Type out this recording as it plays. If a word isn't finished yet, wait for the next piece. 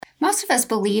Most of us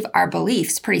believe our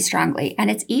beliefs pretty strongly, and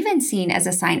it's even seen as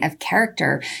a sign of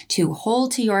character to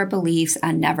hold to your beliefs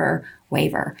and never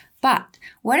waver. But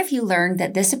what if you learned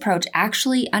that this approach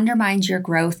actually undermines your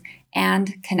growth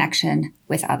and connection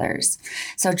with others?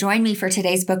 So join me for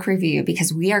today's book review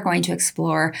because we are going to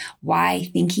explore why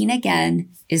thinking again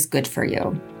is good for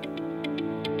you.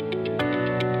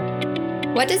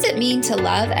 What does it mean to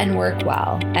love and work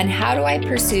well? And how do I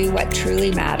pursue what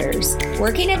truly matters?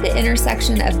 Working at the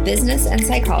intersection of business and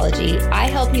psychology, I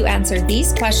help you answer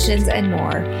these questions and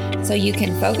more so you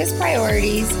can focus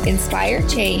priorities, inspire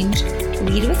change,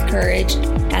 lead with courage,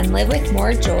 and live with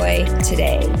more joy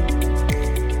today.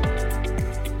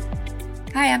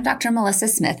 Hi, I'm Dr. Melissa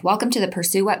Smith. Welcome to the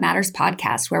Pursue What Matters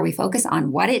podcast, where we focus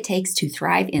on what it takes to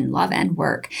thrive in love and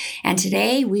work. And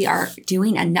today we are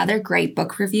doing another great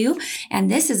book review.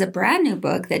 And this is a brand new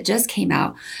book that just came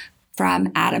out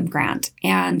from Adam Grant.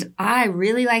 And I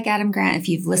really like Adam Grant. If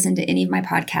you've listened to any of my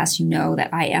podcasts, you know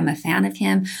that I am a fan of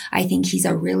him. I think he's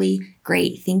a really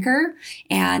great thinker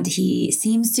and he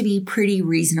seems to be pretty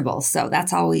reasonable. So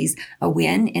that's always a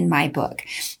win in my book.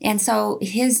 And so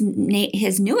his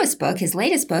newest book, his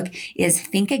latest book is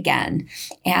Think Again.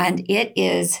 And it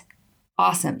is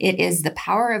awesome. It is the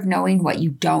power of knowing what you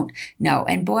don't know.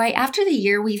 And boy, after the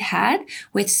year we've had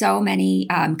with so many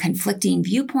conflicting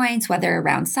viewpoints, whether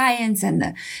around science and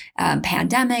the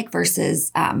pandemic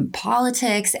versus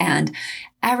politics and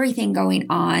everything going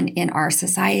on in our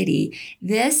society,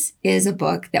 this is a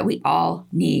book that we all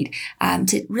need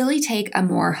to really take a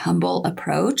more humble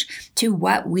approach to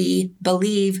what we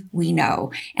believe we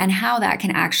know and how that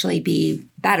can actually be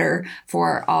better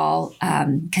for all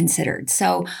considered.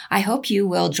 So I hope you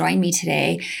will join me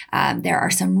today. There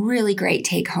are some really great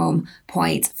take-home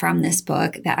points from this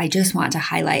book that I just want to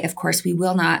highlight. Of course, we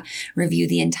will not review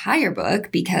the entire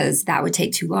book because that would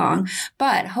take too long,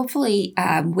 but hopefully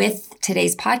with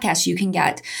today's podcast, you can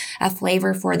get a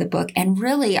flavor for the book. And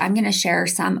really, I'm going to share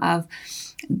some of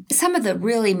the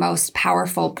really most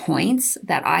powerful points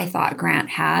that I thought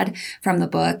Grant had from the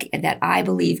book that I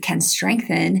believe can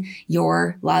strengthen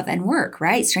your love and work,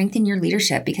 right? Strengthen your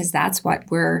leadership because that's what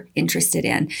we're interested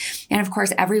in. And of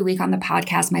course, every week on the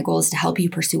podcast, my goal is to help you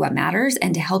pursue what matters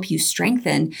and to help you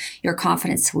strengthen your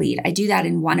confidence to lead. I do that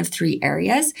in one of three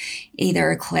areas,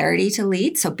 either clarity to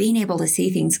lead, so being able to see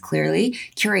things clearly,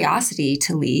 curiosity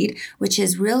to lead, which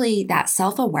is really that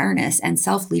self-awareness and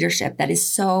self-leadership that is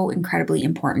so incredibly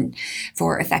important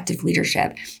for effective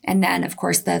leadership. And then, of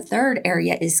course, the third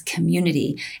area is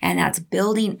community, and that's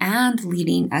building and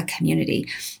leading a community.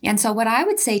 And so what I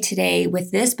would say today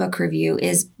with this book review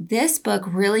is this book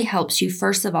really helps you,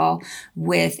 first of all,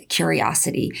 with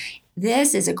curiosity.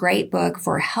 This is a great book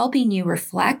for helping you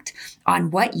reflect on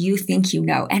what you think you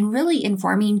know and really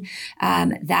informing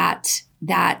that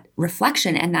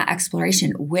reflection and that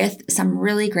exploration with some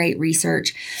really great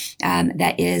research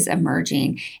that is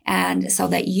emerging. And so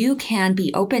that you can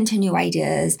be open to new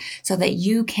ideas, so that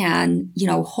you can,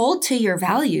 hold to your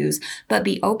values, but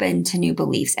be open to new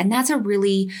beliefs. And that's a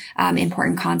really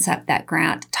important concept that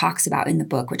Grant talks about in the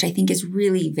book, which I think is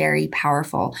really very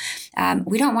powerful.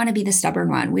 We don't want to be the stubborn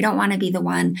one. We don't want to be the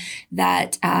one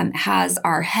that has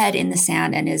our head in the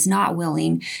sand and is not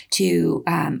willing to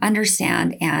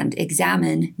understand and examine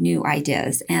new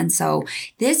ideas. And so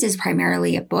this is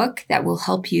primarily a book that will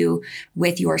help you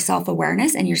with your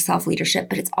self-awareness and your self-leadership,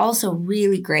 but it's also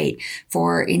really great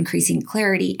for increasing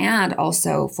clarity and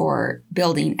also for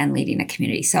building and leading a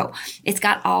community. So it's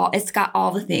got all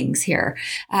the things here.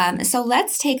 So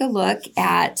let's take a look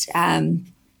at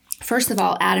first of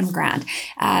all, Adam Grant.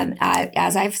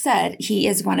 As I've said, he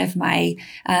is one of my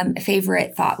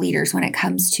favorite thought leaders when it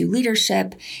comes to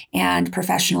leadership and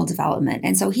professional development.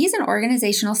 And so he's an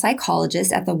organizational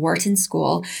psychologist at the Wharton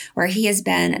School, where he has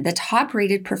been the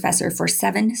top-rated professor for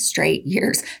 7 straight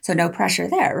years. So no pressure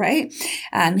there, right?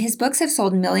 His books have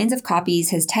sold millions of copies.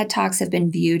 His TED Talks have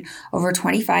been viewed over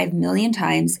 25 million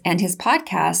times, and his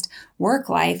podcast, Work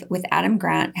Life with Adam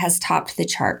Grant, has topped the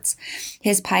charts.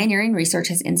 His pioneering research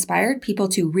has inspired people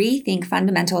to rethink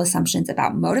fundamental assumptions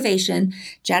about motivation,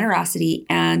 generosity,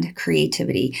 and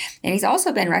creativity. And he's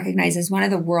also been recognized as one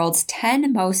of the world's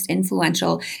 10 most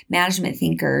influential management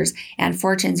thinkers and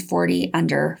Fortune's 40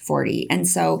 under 40. And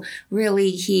so really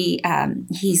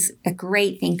he's a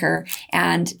great thinker.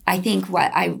 And I think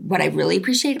what I really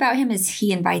appreciate about him is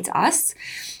he invites us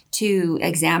to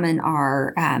examine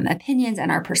our opinions and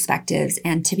our perspectives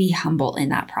and to be humble in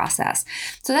that process.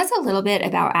 So that's a little bit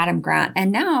about Adam Grant.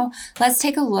 And now let's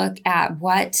take a look at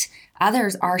what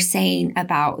others are saying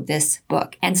about this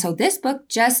book. And so this book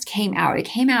just came out. It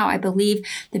came out, I believe,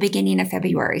 the beginning of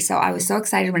February. So I was so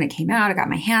excited when it came out. I got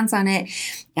my hands on it.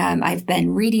 I've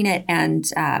been reading it and,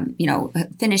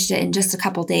 finished it in just a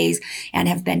couple days and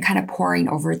have been kind of poring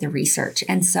over the research.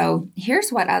 And so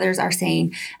here's what others are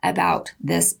saying about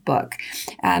this book.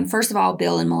 First of all,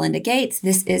 Bill and Melinda Gates,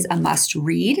 this is a must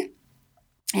read.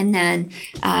 And then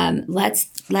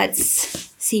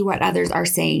let's see what others are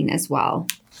saying as well.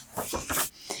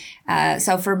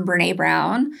 So from Brene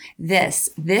Brown, this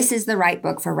is the right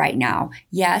book for right now.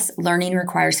 Yes, learning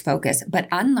requires focus, but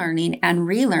unlearning and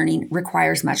relearning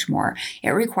requires much more.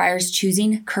 It requires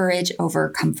choosing courage over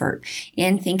comfort.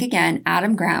 In Think Again,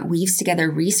 Adam Grant weaves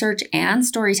together research and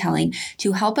storytelling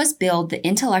to help us build the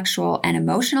intellectual and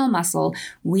emotional muscle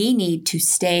we need to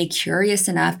stay curious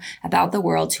enough about the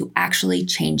world to actually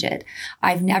change it.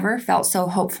 I've never felt so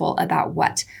hopeful about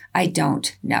what I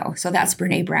don't know. So that's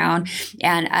Brene Brown.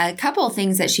 And a couple of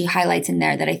things that she highlights in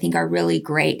there that I think are really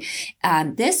great.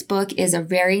 This book is a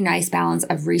very nice balance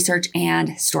of research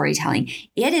and storytelling.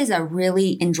 It is a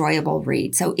really enjoyable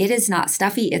read. So it is not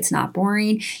stuffy. It's not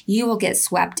boring. You will get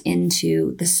swept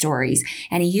into the stories.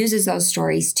 And he uses those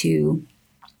stories to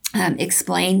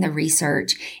explain the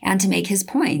research and to make his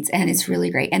points. And it's really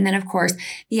great. And then, of course,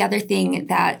 the other thing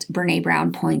that Brene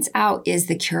Brown points out is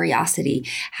the curiosity.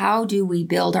 How do we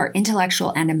build our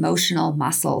intellectual and emotional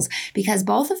muscles? Because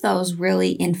both of those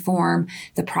really inform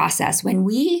the process. When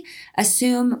we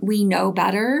assume we know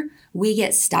better, we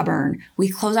get stubborn. We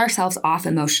close ourselves off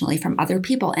emotionally from other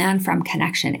people and from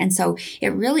connection. And so it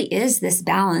really is this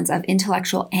balance of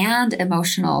intellectual and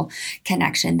emotional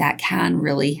connection that can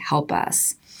really help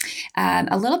us.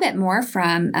 A little bit more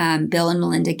from Bill and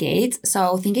Melinda Gates.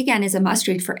 So Think Again is a must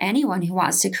read for anyone who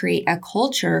wants to create a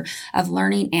culture of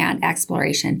learning and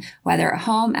exploration, whether at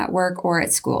home, at work, or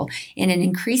at school. In an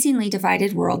increasingly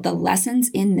divided world, the lessons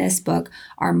in this book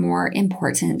are more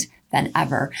important than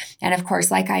ever. And of course,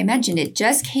 like I mentioned, it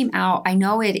just came out. I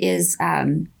know it is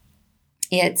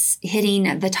it's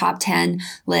hitting the top 10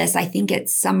 list. I think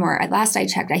it's somewhere, at last I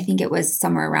checked, I think it was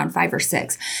somewhere around 5 or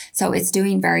 6. So it's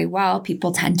doing very well.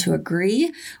 People tend to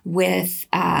agree with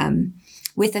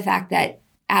the fact that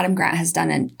Adam Grant has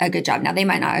done a good job. Now, they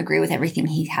might not agree with everything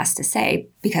he has to say,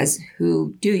 because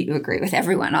who do you agree with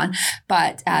everyone on?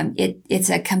 But it's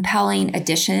a compelling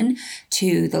addition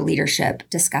to the leadership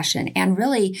discussion. And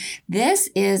really, this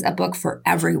is a book for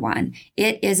everyone.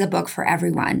 It is a book for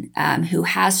everyone who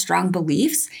has strong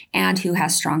beliefs and who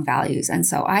has strong values. And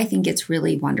so I think it's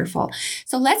really wonderful.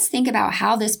 So let's think about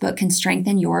how this book can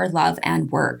strengthen your love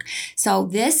and work. So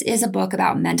this is a book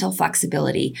about mental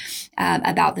flexibility,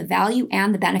 about the value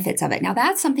and the benefits of it. Now,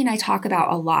 that's something I talk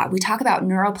about a lot. We talk about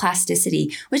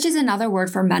neuroplasticity, which is another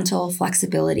word for mental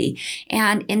flexibility.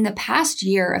 And in the past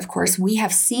year, of course, we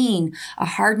have seen a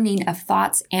hardening of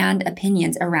thoughts and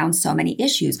opinions around so many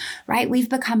issues, right? We've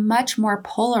become much more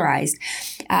polarized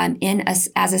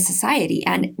as a society.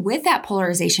 And with that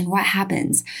polarization, what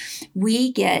happens?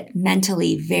 We get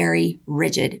mentally very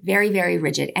rigid, very, very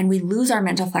rigid, and we lose our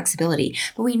mental flexibility.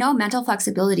 But we know mental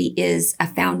flexibility is a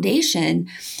foundation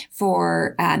for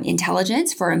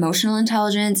intelligence, for emotional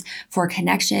intelligence, for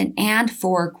connection, and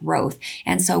for growth.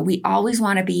 And so we always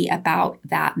want to be about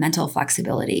that mental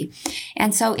flexibility.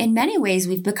 And so in many ways,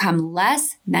 we've become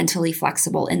less mentally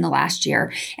flexible in the last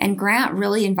year. And Grant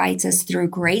really invites us through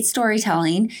great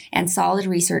storytelling and solid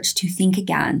research to think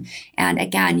again. And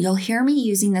again, you'll hear me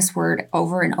using this word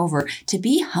over and over, to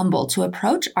be humble, to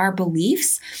approach our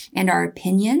beliefs and our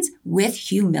opinions with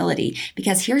humility.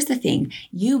 Because here's the thing,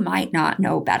 you might not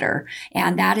know better.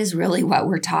 And that is really what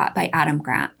we're taught by Adam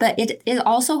Grant. But it is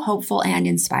also hopeful and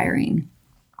inspiring.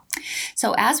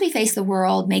 So as we face the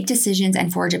world, make decisions,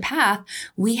 and forge a path,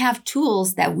 we have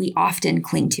tools that we often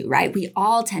cling to, right? We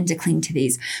all tend to cling to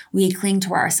these. We cling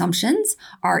to our assumptions,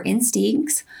 our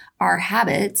instincts, our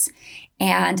habits,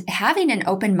 and having an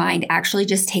open mind actually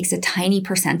just takes a tiny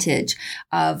percentage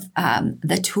of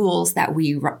the tools that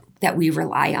we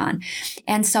rely on.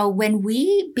 And so when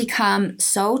we become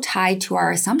so tied to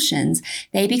our assumptions,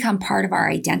 they become part of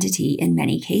our identity in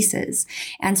many cases.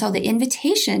 And so the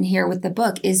invitation here with the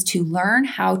book is to learn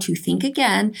how to think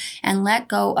again and let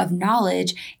go of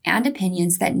knowledge and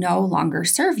opinions that no longer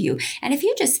serve you. And if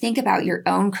you just think about your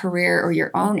own career or your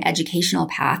own educational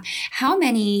path, how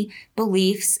many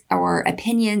beliefs or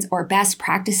opinions or best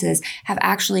practices have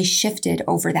actually shifted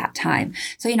over that time?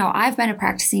 So, I've been a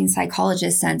practicing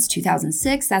psychologist since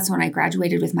 2006. That's when I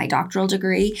graduated with my doctoral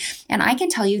degree. And I can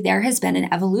tell you there has been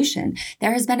an evolution.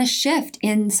 There has been a shift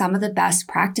in some of the best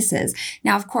practices.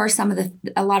 Now, of course,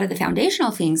 a lot of the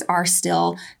foundational things are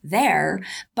still there,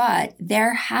 but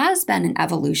there has been an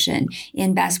evolution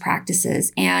in best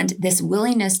practices and this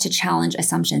willingness to challenge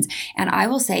assumptions. And I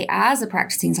will say, as a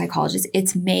practicing psychologist,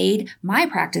 it's made my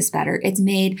practice better. It's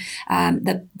made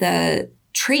the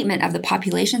treatment of the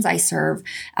populations I serve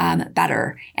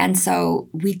better. And so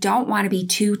we don't want to be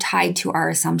too tied to our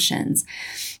assumptions.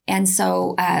 And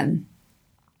so,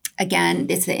 again,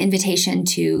 it's the invitation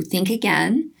to think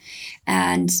again.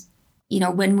 And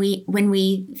when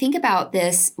we think about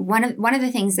this, one of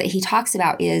the things that he talks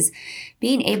about is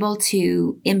being able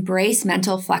to embrace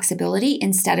mental flexibility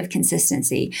instead of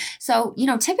consistency. So,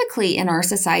 typically in our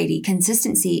society,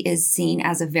 consistency is seen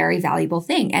as a very valuable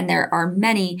thing. And there are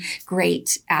many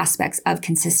great aspects of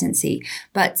consistency.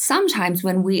 But sometimes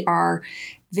when we are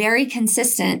very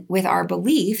consistent with our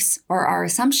beliefs or our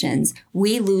assumptions,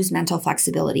 we lose mental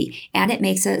flexibility and it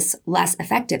makes us less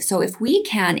effective. So if we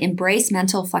can embrace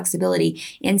mental flexibility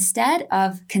instead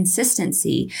of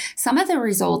consistency, some of the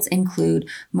results include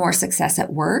more success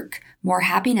at work, more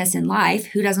happiness in life.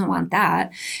 Who doesn't want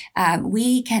that?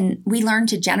 We learn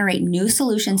to generate new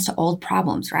solutions to old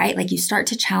problems, right? Like you start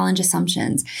to challenge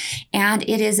assumptions, and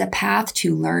it is a path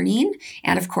to learning.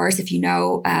 And of course, if you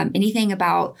know anything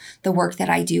about the work that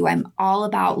I do, I'm all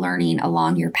about learning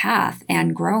along your path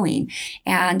and growing.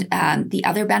 And the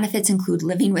other benefits include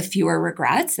living with fewer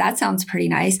regrets. That sounds pretty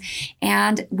nice.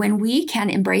 And when we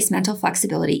can embrace mental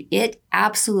flexibility, it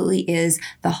absolutely is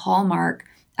the hallmark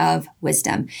of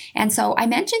wisdom. And so I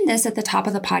mentioned this at the top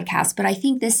of the podcast, but I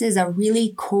think this is a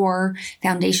really core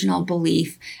foundational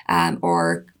belief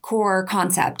or core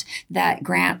concept that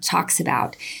Grant talks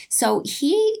about. So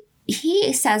he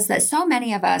says that so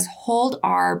many of us hold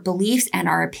our beliefs and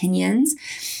our opinions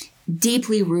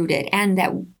deeply rooted, and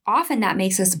that often that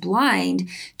makes us blind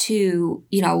to,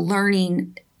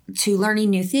 learning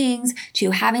new things,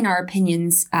 to having our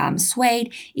opinions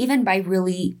swayed, even by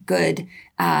really good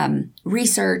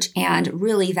research and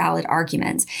really valid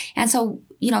arguments. And so,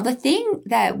 the thing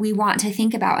that we want to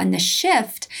think about and the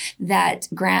shift that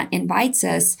Grant invites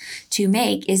us to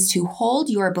make is to hold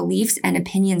your beliefs and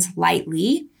opinions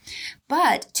lightly,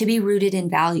 but to be rooted in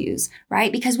values,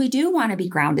 right? Because we do want to be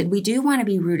grounded. We do want to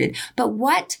be rooted. But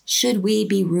what should we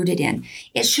be rooted in?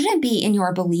 It shouldn't be in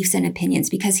your beliefs and opinions,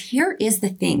 because here is the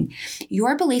thing.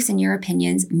 Your beliefs and your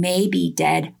opinions may be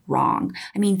dead wrong.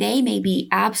 I mean, they may be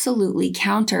absolutely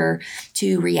counter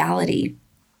to reality.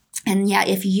 And yet,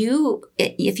 if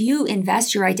you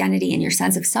invest your identity and your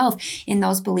sense of self in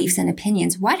those beliefs and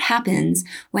opinions, what happens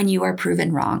when you are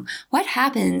proven wrong? What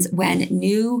happens when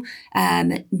new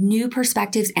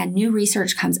perspectives and new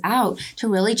research comes out to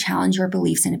really challenge your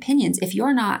beliefs and opinions? If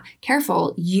you're not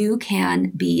careful, you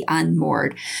can be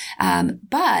unmoored.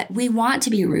 But we want to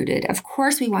be rooted. Of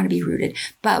course, we want to be rooted,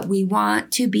 but we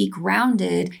want to be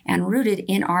grounded and rooted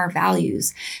in our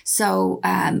values. So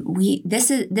this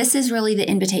is really the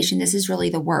invitation. This is really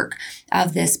the work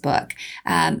of this book.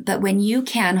 But when you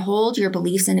can hold your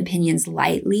beliefs and opinions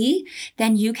lightly,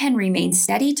 then you can remain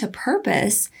steady to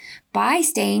purpose by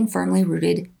staying firmly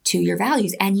rooted to your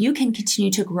values, and you can continue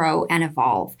to grow and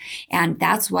evolve. And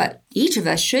that's what each of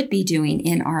us should be doing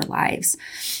in our lives.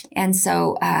 And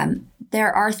so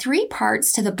there are 3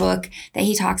 parts to the book that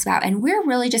he talks about, and we're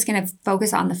really just going to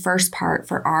focus on the first part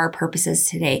for our purposes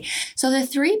today. So the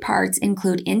 3 parts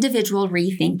include individual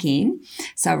rethinking,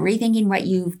 so rethinking what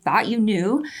you thought you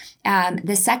knew.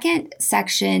 The second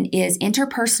section is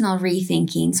interpersonal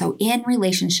rethinking, so in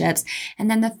relationships.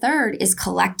 And then the third is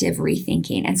collective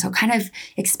rethinking. And so kind of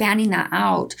expanding that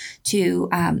out to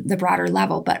the broader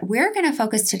level. But we're going to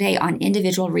focus today on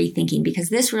individual rethinking, because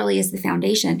this really is the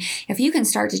foundation. If you can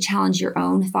start to challenge your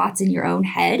own thoughts in your own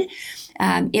head,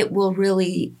 it will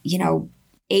really,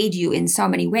 aid you in so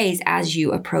many ways as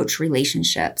you approach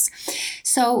relationships.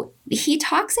 So he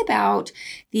talks about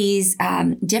these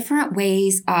different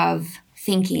ways of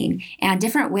thinking and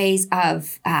different ways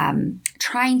of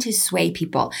trying to sway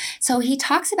people. So he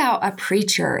talks about a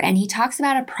preacher, and he talks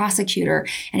about a prosecutor,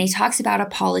 and he talks about a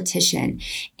politician,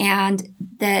 and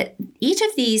that each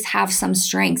of these have some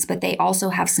strengths, but they also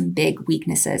have some big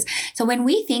weaknesses. So when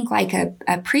we think like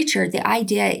a preacher, the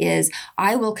idea is,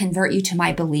 I will convert you to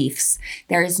my beliefs.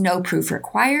 There is no proof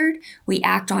required. We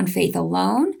act on faith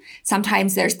alone.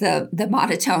 Sometimes there's the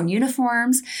monotone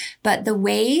uniforms, but the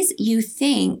ways you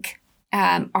think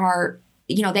are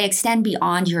they extend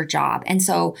beyond your job. And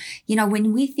so,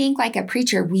 when we think like a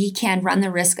preacher, we can run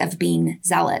the risk of being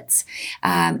zealots.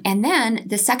 And then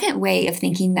the second way of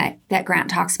thinking that Grant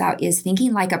talks about is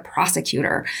thinking like a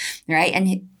prosecutor, right?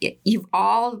 And you've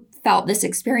all felt this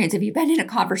experience if you've been in a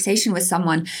conversation with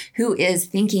someone who is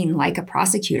thinking like a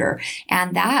prosecutor.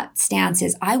 And that stance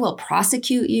is, I will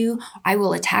prosecute you. I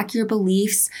will attack your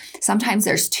beliefs. Sometimes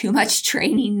there's too much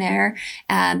training there.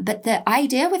 But the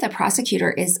idea with a prosecutor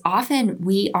is often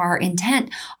we are intent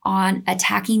on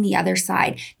attacking the other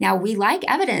side. Now, we like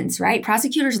evidence, right?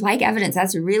 Prosecutors like evidence.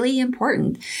 That's really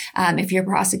important if you're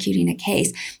prosecuting a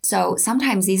case. So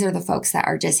sometimes these are the folks that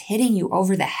are just hitting you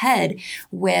over the head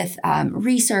with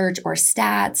research or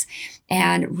stats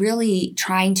and really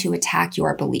trying to attack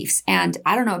your beliefs. And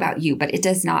I don't know about you, but it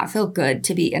does not feel good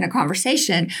to be in a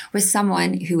conversation with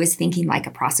someone who is thinking like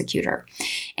a prosecutor.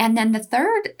 And then the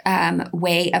third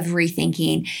way of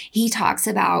rethinking, he talks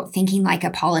about thinking like a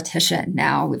politician.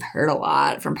 Now, we've heard a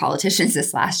lot from politicians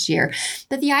this last year,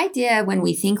 but the idea when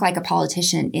we think like a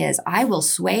politician is, I will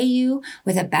sway you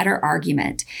with a better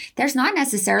argument. There's not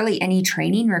necessarily any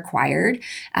training required.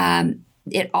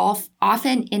 It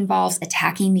often involves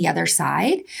attacking the other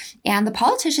side. And the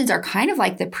politicians are kind of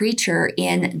like the preacher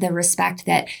in the respect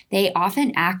that they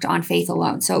often act on faith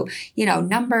alone. So,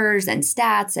 numbers and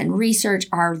stats and research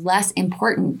are less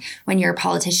important when you're a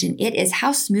politician. It is,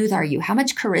 how smooth are you? How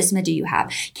much charisma do you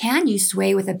have? Can you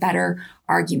sway with a better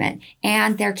argument?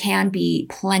 And there can be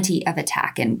plenty of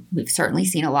attack. And we've certainly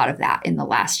seen a lot of that in the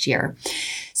last year.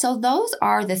 So those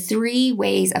are the three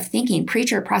ways of thinking,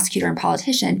 preacher, prosecutor, and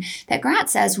politician, that Grant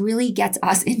says really gets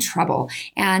us in trouble.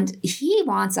 And he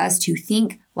wants us to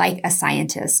think like a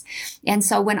scientist. And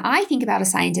so when I think about a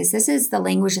scientist, this is the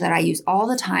language that I use all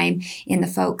the time in the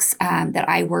folks that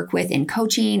I work with in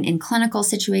coaching, in clinical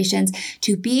situations,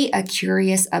 to be a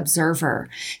curious observer.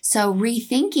 So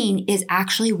rethinking is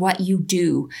actually what you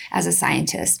do as a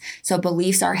scientist. So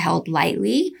beliefs are held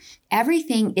lightly.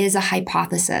 Everything is a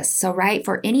hypothesis. So, right,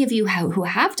 for any of you who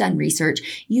have done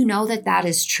research, you know that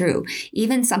is true.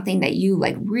 Even something that you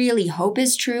really hope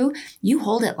is true, you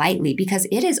hold it lightly because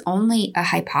it is only a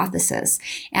hypothesis.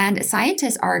 And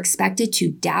scientists are expected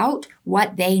to doubt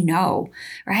what they know,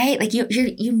 right?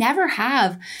 You never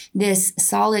have this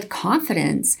solid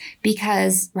confidence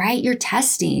because, right, you're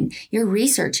testing, you're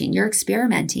researching, you're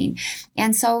experimenting.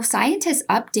 And so scientists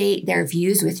update their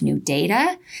views with new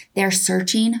data. They're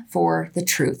searching for the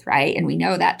truth, right? And we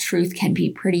know that truth can be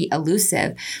pretty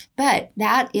elusive, but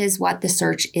that is what the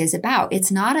search is about.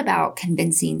 It's not about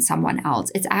convincing someone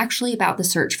else. It's actually about the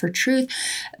search for truth,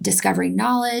 discovering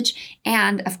knowledge,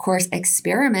 and of course,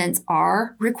 experiments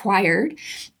are required.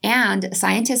 And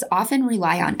scientists often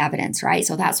rely on evidence, right?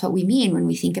 So that's what we mean when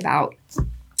we think about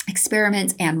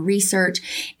experiments and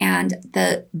research. And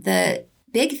the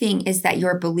big thing is that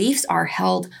your beliefs are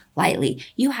held lightly.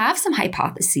 You have some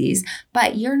hypotheses,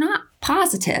 but you're not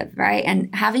positive, right? And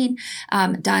having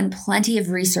done plenty of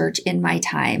research in my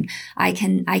time, I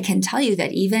can tell you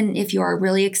that even if you're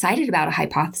really excited about a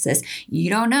hypothesis, you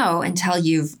don't know until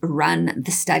you've run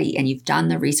the study and you've done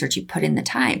the research, you put in the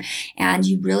time. And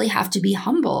you really have to be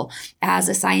humble as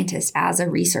a scientist, as a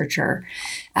researcher.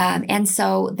 And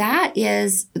so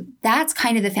that's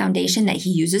kind of the foundation that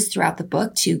he uses throughout the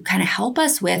book to kind of help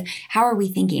us with how are we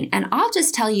thinking. And I'll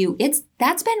just tell you,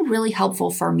 that's been really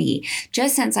helpful for me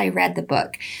just since I read the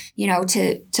book,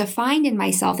 to find in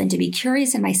myself and to be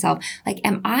curious in myself,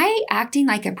 am I acting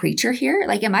like a preacher here?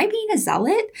 Am I being a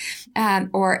zealot?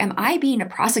 Or am I being a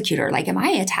prosecutor? Am I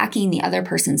attacking the other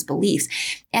person's beliefs?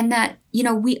 And that,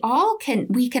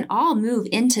 we can all move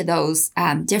into those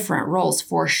different roles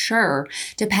for sure,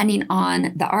 depending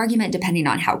on the argument, depending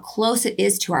on how close it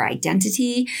is to our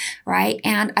identity, right?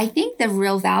 And I think the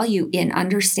real value in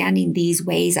understanding these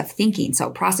ways of thinking, so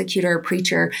prosecutor,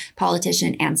 preacher,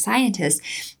 politician, and scientist,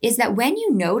 is that when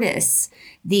you notice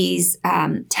these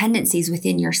tendencies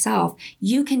within yourself,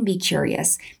 you can be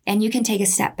curious and you can take a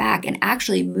step back and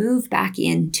actually move back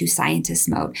into scientist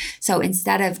mode. So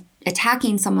instead of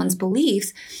attacking someone's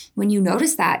beliefs, when you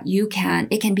notice that, it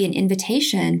can be an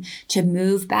invitation to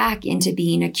move back into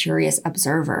being a curious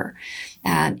observer.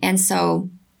 And so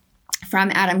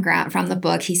from Adam Grant, from the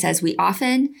book, he says, we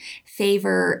often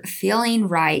favor feeling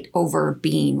right over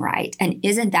being right. And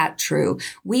isn't that true?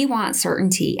 We want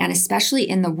certainty. And especially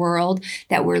in the world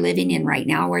that we're living in right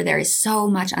now, where there is so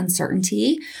much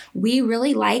uncertainty, we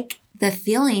really like the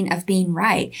feeling of being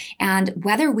right. And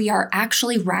whether we are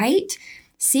actually right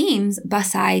seems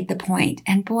beside the point.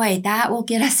 And boy, that will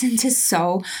get us into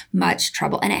so much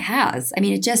trouble. And it has. I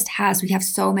mean, it just has. We have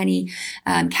so many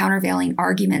countervailing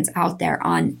arguments out there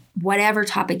on whatever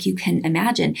topic you can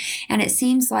imagine. And it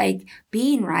seems like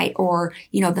being right or,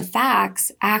 the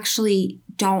facts actually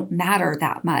don't matter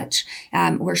that much.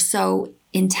 We're so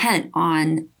intent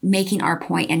on making our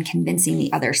point and convincing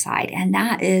the other side. And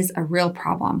that is a real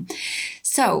problem.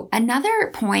 So another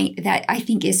point that I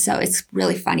think it's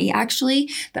really funny actually,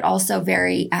 but also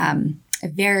very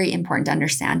important to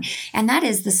understand. And that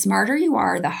is the smarter you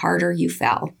are, the harder you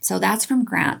fail. So that's from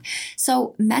Grant.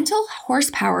 So mental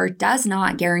horsepower does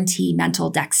not guarantee mental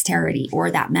dexterity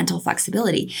or that mental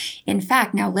flexibility. In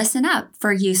fact, now listen up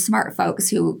for you smart folks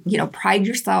who, pride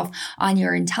yourself on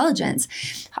your intelligence.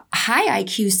 High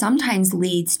IQ sometimes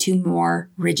leads to more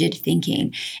rigid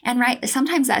thinking. And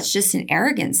sometimes that's just an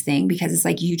arrogance thing because it's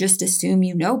like you just assume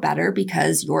you know better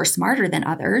because you're smarter than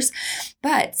others.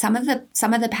 But some of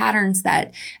the patterns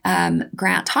that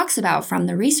Grant talks about from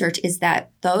the research is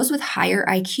that those with higher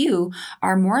IQ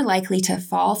are more likely to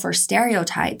fall for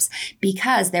stereotypes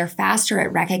because they're faster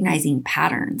at recognizing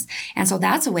patterns. And so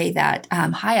that's a way that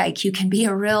high IQ can be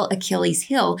a real Achilles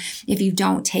heel if you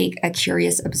don't take a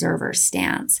curious observer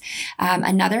stance.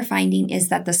 Another finding is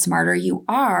that the smarter you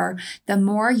are, the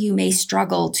more you may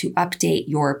struggle to update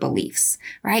your beliefs,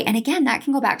 right? And again, that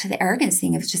can go back to the arrogance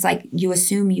thing. It's just like you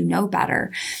assume you know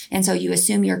better. And so you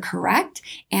assume you're correct.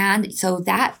 And so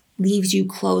that leaves you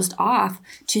closed off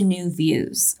to new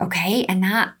views. Okay. And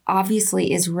that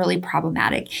obviously is really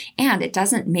problematic. And it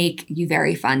doesn't make you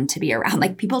very fun to be around.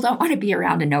 Like people don't want to be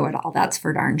around a know-it-all. That's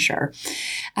for darn sure.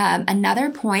 Another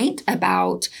point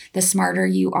about the smarter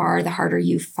you are, the harder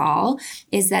you fall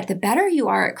is that the better you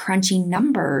are at crunching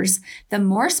numbers, the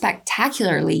more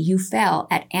spectacularly you fail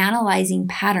at analyzing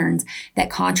patterns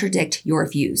that contradict your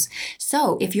views.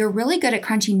 So if you're really good at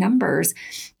crunching numbers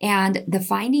and the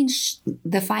findings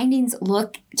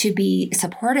look to be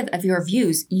supportive of your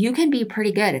views, you can be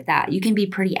pretty good at that. You can be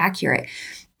pretty accurate.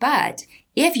 But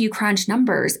if you crunch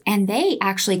numbers and they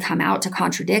actually come out to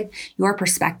contradict your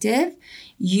perspective,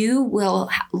 you will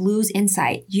lose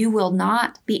insight. You will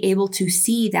not be able to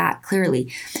see that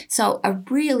clearly. So a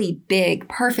really big,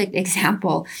 perfect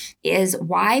example is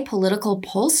why political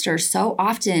pollsters so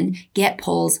often get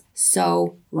polls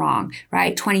so wrong,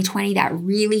 right? 2020, that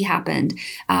really happened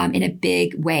in a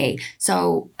big way.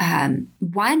 So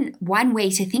one way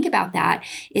to think about that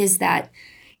is that,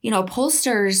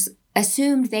 pollsters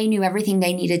assumed they knew everything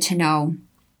they needed to know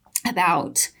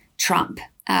about Trump,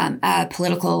 a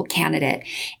political candidate.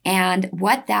 And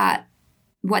what that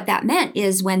meant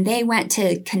is when they went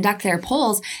to conduct their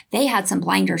polls, they had some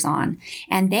blinders on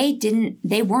and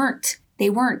they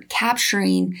weren't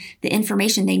capturing the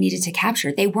information they needed to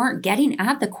capture. They weren't getting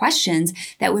at the questions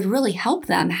that would really help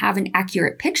them have an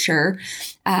accurate picture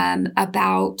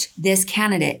about this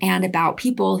candidate and about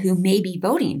people who may be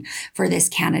voting for this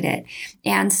candidate.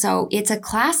 And so it's a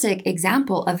classic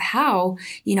example of how,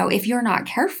 if you're not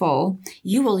careful,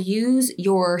 you will use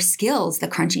your skills, the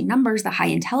crunching numbers, the high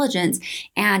intelligence,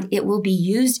 and it will be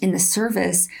used in the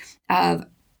service of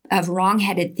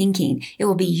wrong-headed thinking. It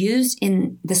will be used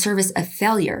in the service of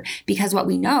failure because what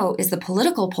we know is the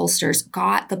political pollsters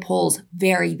got the polls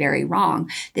very, very wrong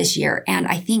this year. And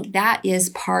I think that is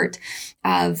part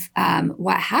of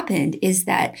what happened is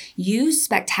that you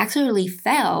spectacularly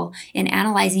fail in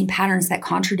analyzing patterns that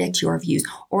contradict your views,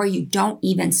 or you don't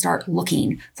even start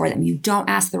looking for them. You don't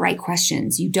ask the right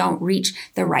questions. You don't reach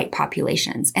the right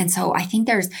populations. And so I think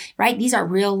these are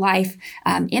real life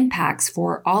impacts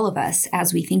for all of us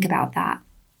as we think about that.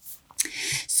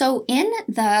 So in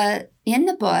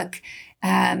the book,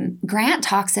 Grant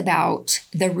talks about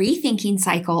the rethinking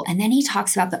cycle, and then he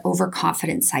talks about the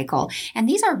overconfidence cycle. And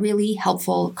these are really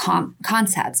helpful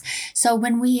concepts. So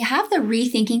when we have the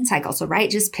rethinking cycle,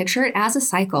 just picture it as a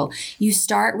cycle. You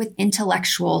start with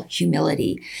intellectual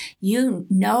humility. You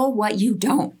know what you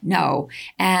don't know.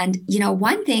 And,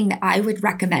 one thing that I would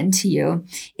recommend to you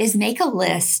is make a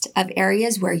list of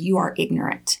areas where you are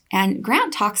ignorant. And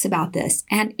Grant talks about this,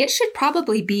 and it should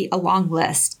probably be a long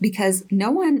list because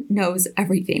no one knows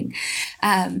everything.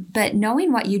 But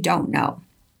knowing what you don't know.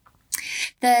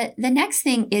 The next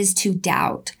thing is to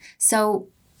doubt. So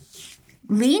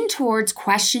lean towards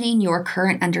questioning your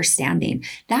current understanding.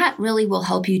 That really will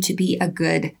help you to be a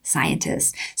good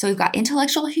scientist. So we've got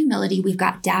intellectual humility, we've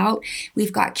got doubt,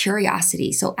 we've got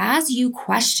curiosity. So as you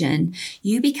question,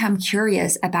 you become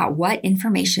curious about what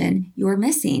information you're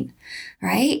missing,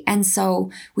 right? And so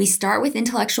we start with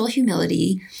intellectual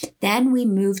humility, then we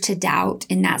move to doubt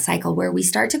in that cycle where we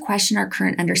start to question our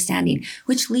current understanding,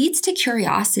 which leads to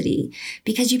curiosity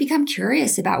because you become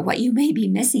curious about what you may be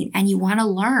missing and you want to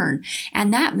learn.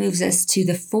 And that moves us to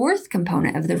the fourth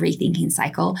component of the rethinking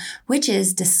cycle, which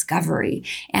is discovery.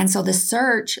 And so the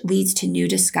search leads to new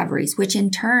discoveries, which in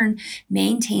turn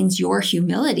maintains your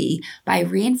humility by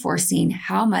reinforcing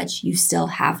how much you still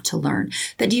have to learn.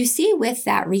 But do you see with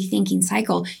that rethinking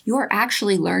cycle, you're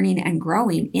actually learning and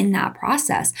growing in that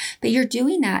process, but you're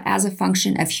doing that as a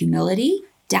function of humility,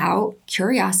 doubt,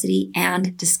 curiosity,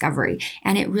 and discovery.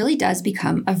 And it really does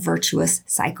become a virtuous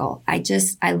cycle.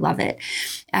 I love it.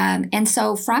 And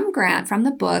so from Grant, from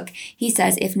the book, he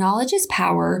says, if knowledge is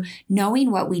power,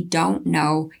 knowing what we don't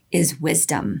know is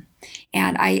wisdom.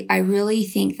 And I really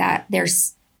think that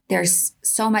there's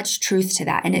so much truth to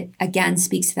that. And it, again,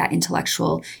 speaks to that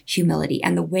intellectual humility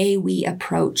and the way we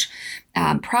approach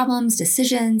problems,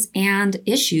 decisions, and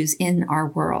issues in our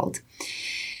world.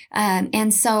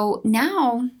 And so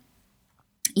now,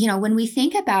 when we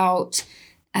think about,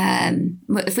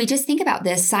 if we just think about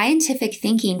this, scientific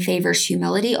thinking favors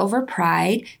humility over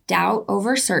pride, doubt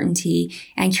over certainty,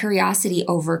 and curiosity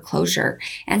over closure.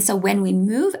 And so when we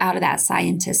move out of that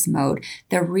scientist mode,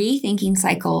 the rethinking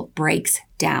cycle breaks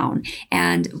down.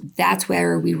 And that's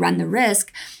where we run the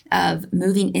risk of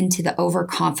moving into the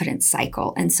overconfidence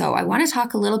cycle. And so I want to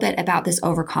talk a little bit about this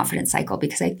overconfidence cycle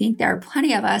because I think there are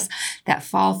plenty of us that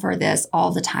fall for this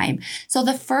all the time. So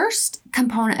the first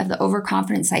component of the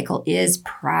overconfidence cycle is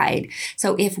pride.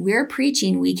 So if we're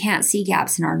preaching we can't see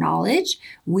gaps in our knowledge,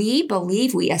 we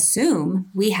assume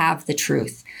we have the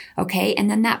truth. Okay. And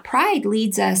then that pride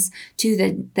leads us to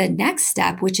the next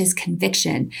step, which is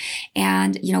conviction.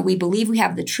 And, we believe we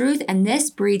have the truth, and this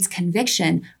breeds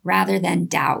conviction rather than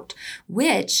doubt,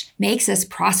 which makes us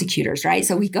prosecutors, right?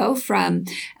 So we go from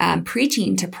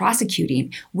preaching to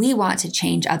prosecuting. We want to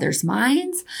change others'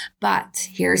 minds, but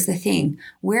here's the thing.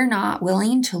 We're not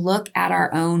willing to look at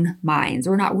our own minds.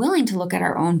 We're not willing to look at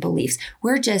our own beliefs.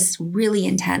 We're just really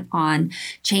intent on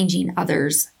changing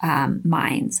others'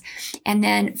 minds. And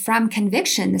then from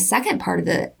conviction, the second part of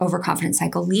the overconfidence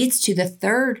cycle leads to the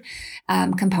third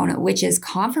component, which is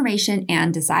confirmation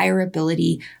and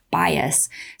desirability bias.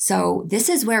 So this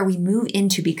is where we move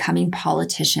into becoming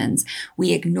politicians.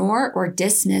 We ignore or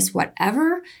dismiss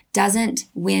whatever doesn't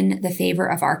win the favor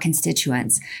of our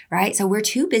constituents, right? So we're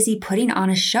too busy putting on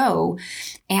a show.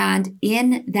 And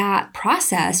in that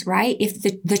process, right, if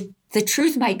the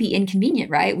truth might be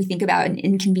inconvenient, right? We think about an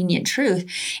inconvenient truth,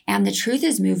 and the truth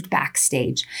is moved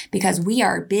backstage because we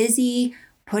are busy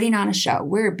putting on a show.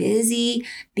 We're busy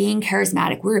being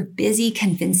charismatic. We're busy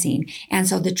convincing. And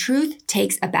so the truth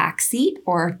takes a back seat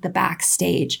or the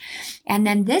backstage. And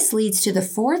then this leads to the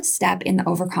fourth step in the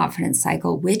overconfidence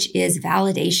cycle, which is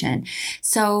validation.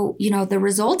 So, the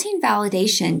resulting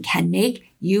validation can make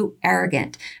you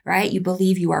arrogant, right? You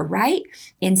believe you are right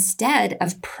instead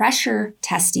of pressure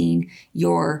testing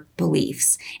your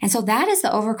beliefs. And so that is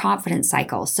the overconfidence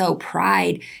cycle. So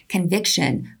pride,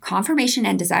 conviction, confirmation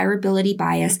and desirability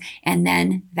bias, and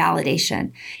then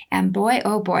validation. And boy,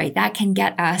 oh boy, that can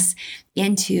get us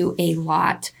into a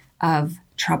lot of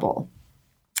trouble.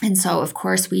 And so, of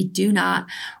course, we do not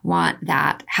want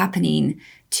that happening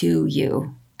to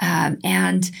you.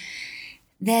 And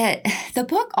the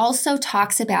book also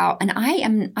talks about, and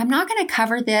I'm not going to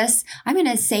cover this. I'm going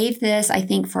to save this, I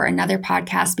think, for another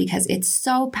podcast because it's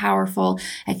so powerful.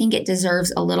 I think it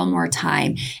deserves a little more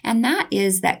time. And that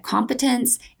is that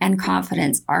competence and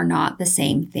confidence are not the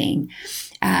same thing.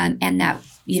 And that,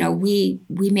 we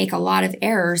make a lot of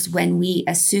errors when we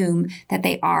assume that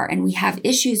they are. And we have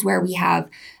issues where we have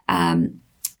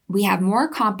more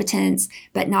competence,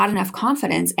 but not enough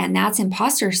confidence. And that's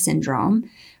imposter syndrome.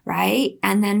 Right?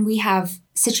 And then we have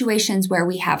situations where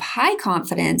we have high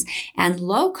confidence and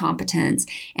low competence,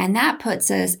 and that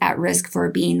puts us at risk for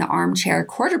being the armchair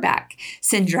quarterback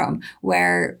syndrome,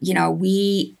 where,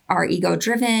 we are ego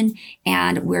driven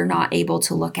and we're not able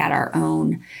to look at our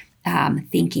own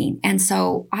thinking. And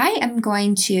so I am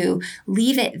going to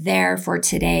leave it there for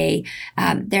today.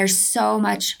 There's so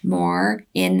much more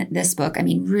in this book. I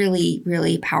mean, really,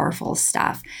 really powerful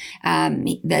stuff.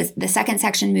 The second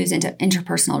section moves into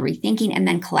interpersonal rethinking and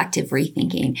then collective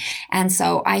rethinking. And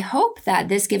so I hope that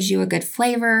this gives you a good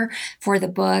flavor for the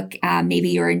book. Maybe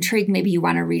you're intrigued. Maybe you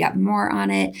want to read up more on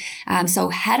it. So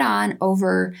head on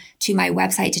over to my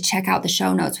website to check out the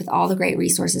show notes with all the great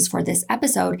resources for this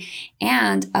episode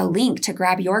and a link to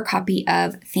grab your copy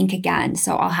of Think Again.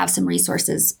 So I'll have some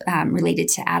resources related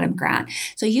to Adam Grant.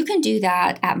 So you can do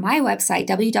that at my website,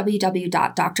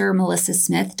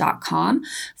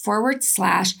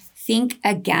 www.drmelissasmith.com/Think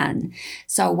Again.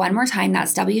 So one more time,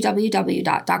 that's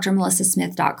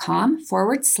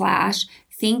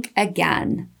www.drmelissasmith.com/Think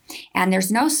Again. And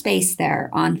there's no space there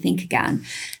on Think Again.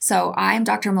 So I'm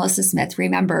Dr. Melissa Smith.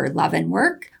 Remember, love and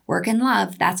work, work and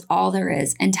love. That's all there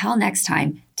is. Until next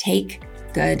time, take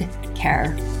good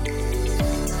care.